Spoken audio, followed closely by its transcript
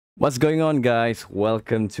What's going on, guys?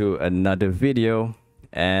 Welcome to another video.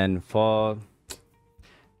 And for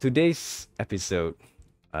today's episode,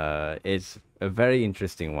 it's a very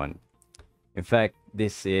interesting one. In fact,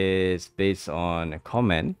 this is based on a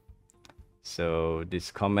comment. So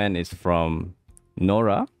this comment is from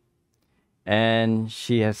Nora, and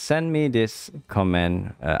she has sent me this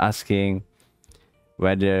comment asking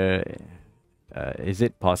whether is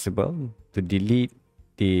it possible to delete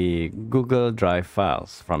the Google Drive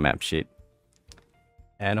files from AppSheet.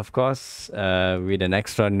 And of course, with an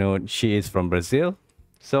extra note, she is from Brazil.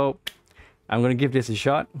 So I'm going to give this a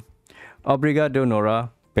shot. Obrigado,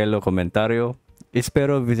 Nora, pelo comentário.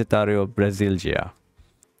 Espero visitario Brasil dia.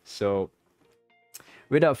 So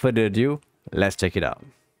without further ado, let's check it out.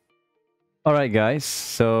 All right, guys.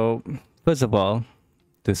 So first of all,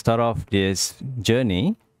 to start off this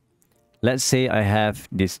journey, let's say I have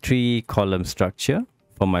this 3-column structure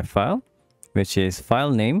for my file, which is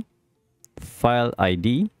file name, file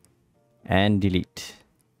ID, and delete.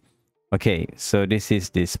 Okay, so this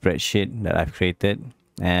is the spreadsheet that I've created,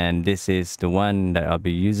 and this is the one that I'll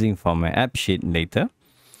be using for my app sheet later.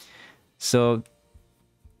 So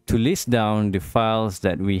to list down the files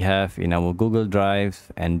that we have in our Google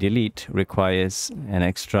Drive and delete requires an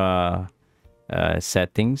extra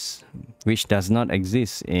settings, which does not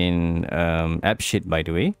exist in AppSheet, by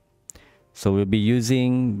the way. So we'll be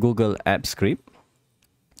using Google App Script.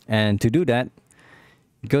 And to do that,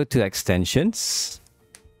 go to extensions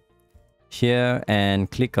here and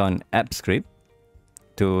click on App Script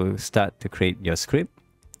to start to create your script.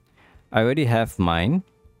 I already have mine.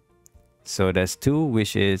 So there's two,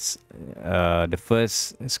 which is the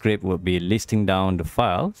first script will be listing down the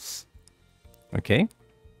files. Okay.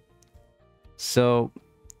 So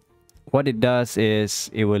what it does is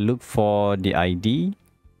it will look for the ID.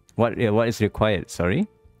 What is required, sorry.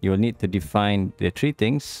 You will need to define the 3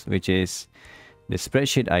 things, which is the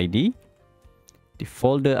spreadsheet ID, the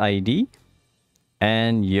folder ID,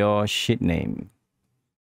 and your sheet name.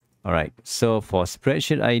 All right, so for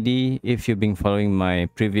spreadsheet ID, if you've been following my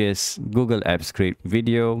previous Google App Script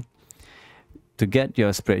video, to get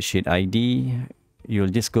your spreadsheet ID, you'll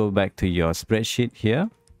just go back to your spreadsheet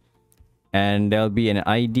here, and there'll be an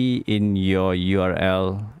ID in your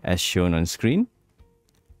URL as shown on screen.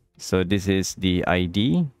 So this is the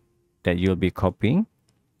ID that you'll be copying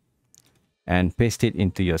and paste it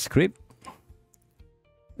into your script.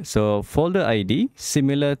 So folder ID,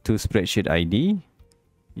 similar to spreadsheet ID,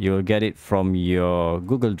 you'll get it from your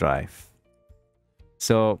Google Drive.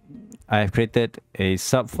 So I've created a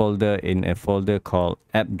subfolder in a folder called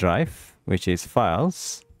App Drive, which is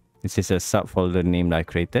files. This is a subfolder name that I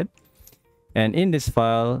created. And in this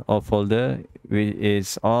file or folder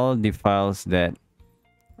is all the files that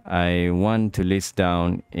I want to list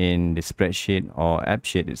down in the spreadsheet or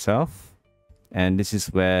AppSheet itself. And this is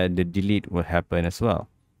where the delete will happen as well.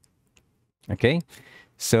 Okay,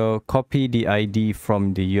 so copy the ID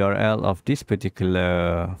from the URL of this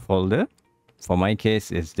particular folder. For my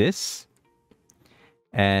case, is this.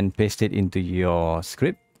 And paste it into your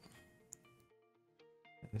script.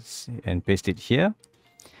 And paste it here.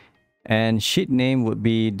 And sheet name would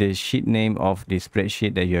be the sheet name of the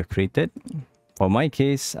spreadsheet that you have created. For my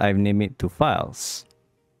case, I've named it to files.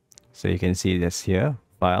 So you can see this here,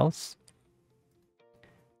 files.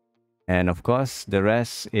 And of course, the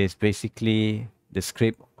rest is basically the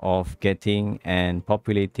script of getting and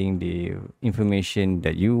populating the information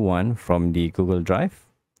that you want from the Google Drive.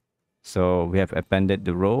 So we have appended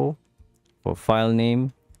the row for file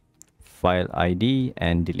name, file ID,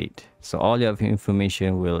 and delete. So all your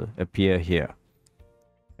information will appear here.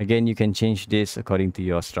 Again, you can change this according to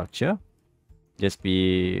your structure. Just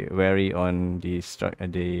be wary on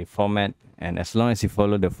the format, and as long as you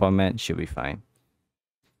follow the format, should be fine.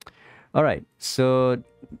 All right, so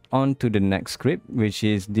on to the next script, which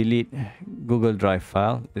is delete Google Drive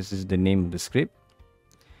file. This is the name of the script.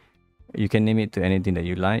 You can name it to anything that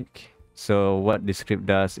you like. So what the script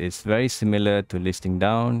does is very similar to listing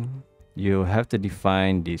down. You have to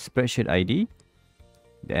define the spreadsheet ID,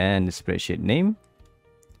 then the spreadsheet name,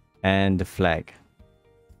 and the flag,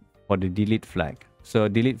 or the delete flag. So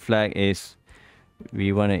delete flag is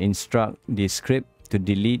we want to instruct the script to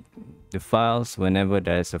delete the files whenever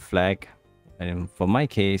there's a flag, and for my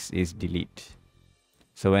case is delete.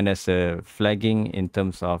 So when there's a flagging in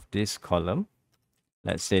terms of this column,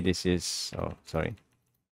 let's say this is, oh sorry,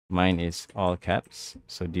 mine is all caps,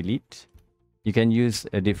 so delete. You can use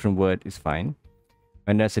a different word, is fine.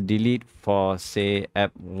 When there's a delete for say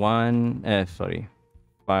file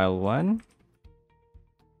 1,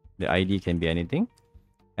 the ID can be anything.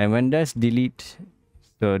 And when there's delete,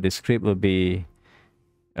 so the script will be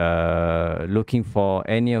looking for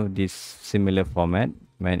any of this similar format,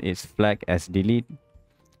 when it's flagged as delete,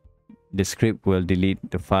 the script will delete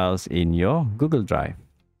the files in your Google Drive.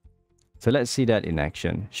 So let's see that in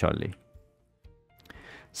action shortly.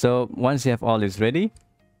 So once you have all this ready,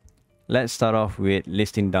 let's start off with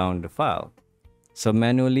listing down the file. So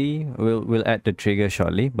manually, we'll add the trigger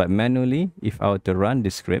shortly, but manually, if I were to run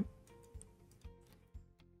the script,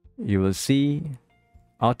 you will see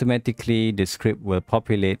automatically the script will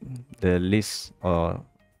populate the list or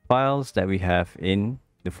files that we have in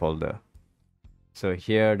the folder. So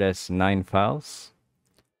here there's 9 files.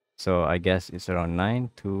 So I guess it's around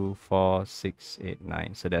 9, 2, 4, 6, 8,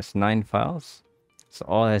 9. So that's 9 files. So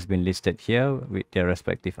all has been listed here with their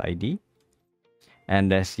respective ID.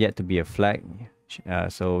 And there's yet to be a flag.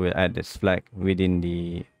 So we'll add this flag through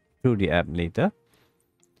the app later.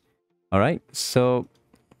 All right. So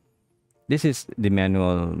this is the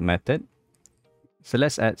manual method. So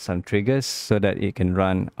let's add some triggers so that it can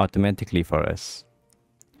run automatically for us.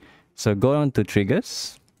 So go on to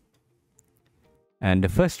triggers. And the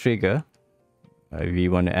first trigger we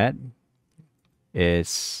want to add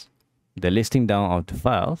is the listing down of the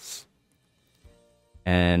files.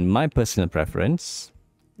 And my personal preference,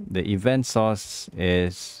 the event source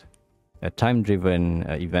is a time-driven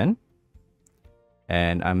event.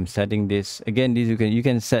 And I'm setting this, again, this you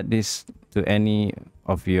can set this to any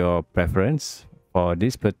of your preference. For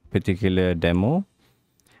this particular demo,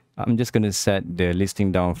 I'm just going to set the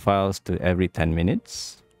listing down files to every 10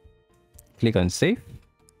 minutes. Click on save.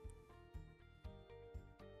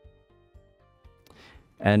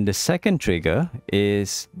 And the second trigger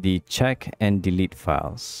is the check and delete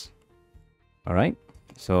files. All right.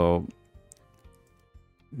 So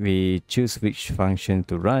we choose which function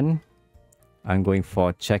to run. I'm going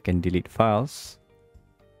for check and delete files.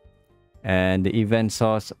 And the event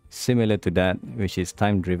source similar to that, which is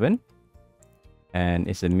time driven. And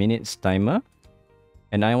it's a minutes timer.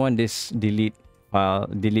 And I want this delete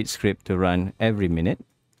script to run every minute.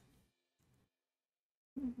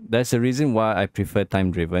 That's the reason why I prefer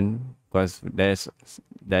time driven, because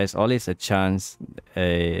there's always a chance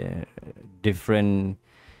a different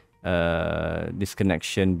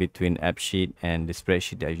disconnection between AppSheet and the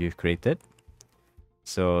spreadsheet that you've created.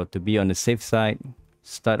 So to be on the safe side,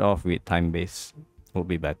 start off with time-based would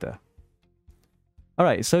be better. All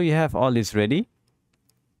right, so you have all this ready.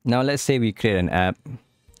 Now let's say we create an app.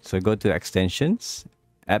 So go to extensions,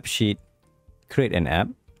 AppSheet, create an app.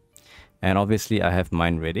 And obviously I have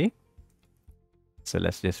mine ready. So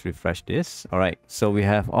let's just refresh this. All right, so we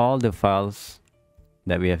have all the files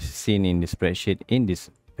that we have seen in the spreadsheet in this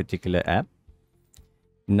particular app.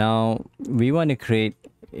 Now we want to create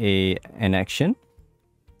an action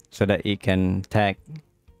so that it can tag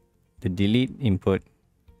the delete input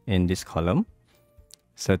in this column.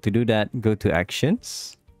 So to do that, go to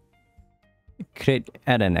actions,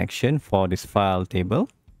 add an action for this file table.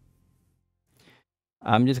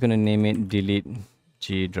 I'm just going to name it delete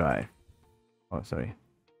G drive. Oh, sorry.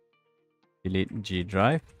 Delete G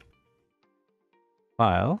drive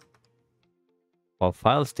file for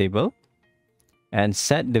files table, and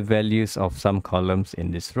set the values of some columns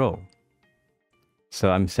in this row. So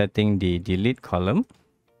I'm setting the delete column,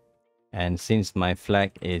 and since my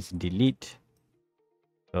flag is delete,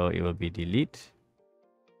 so it will be delete.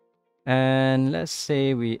 And let's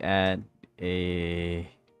say we add a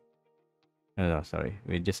no, sorry,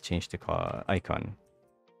 we just changed the icon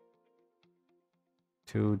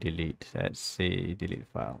to delete. Let's say delete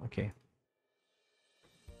file. Okay,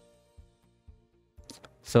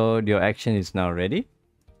 so your action is now ready.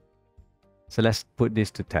 So let's put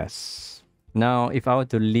this to test. Now if I were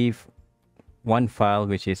to leave one file,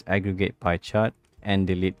 which is aggregate pie chart, and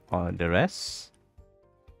delete all the rest,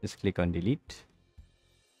 just click on delete.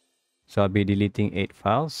 So I'll be deleting 8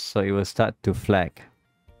 files, so it will start to flag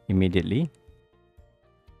immediately.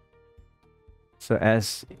 So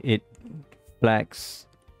as it flags,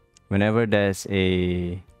 whenever there's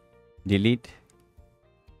a delete,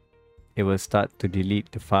 it will start to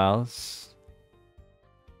delete the files.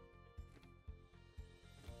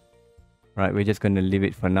 Right, we're just going to leave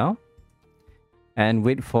it for now and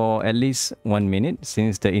wait for at least 1 minute,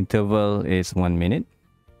 since the interval is 1 minute.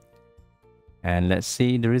 And let's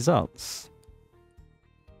see the results.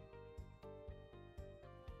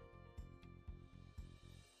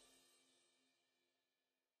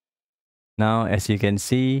 Now, as you can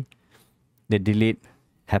see, the delete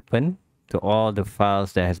happened to all the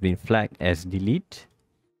files that has been flagged as delete.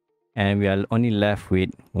 And we are only left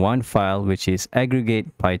with one file, which is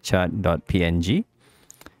aggregate pie chart.png.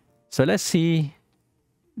 So let's see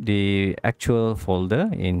the actual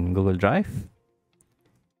folder in Google Drive.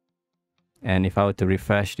 And if I were to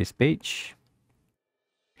refresh this page,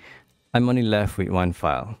 I'm only left with one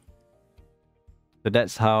file. So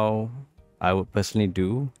that's how I would personally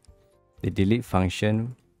do the delete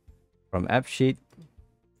function from AppSheet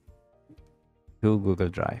to Google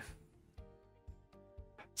Drive.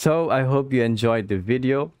 So I hope you enjoyed the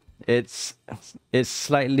video. It's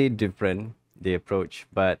slightly different, the approach,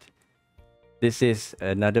 but this is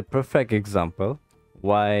another perfect example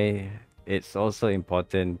why it's also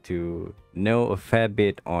important to know a fair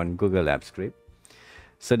bit on Google Apps Script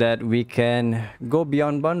so that we can go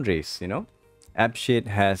beyond boundaries. AppSheet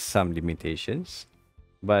has some limitations,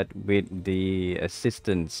 but with the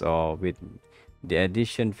assistance or with the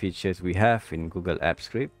addition features we have in Google Apps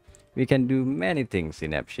Script, we can do many things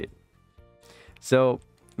in AppSheet. So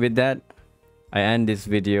with that, I end this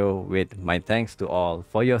video with my thanks to all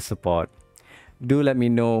for your support. Do let me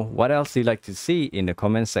know what else you'd like to see in the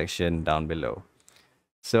comment section down below.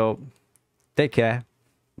 So take care.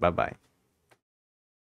 Bye-bye.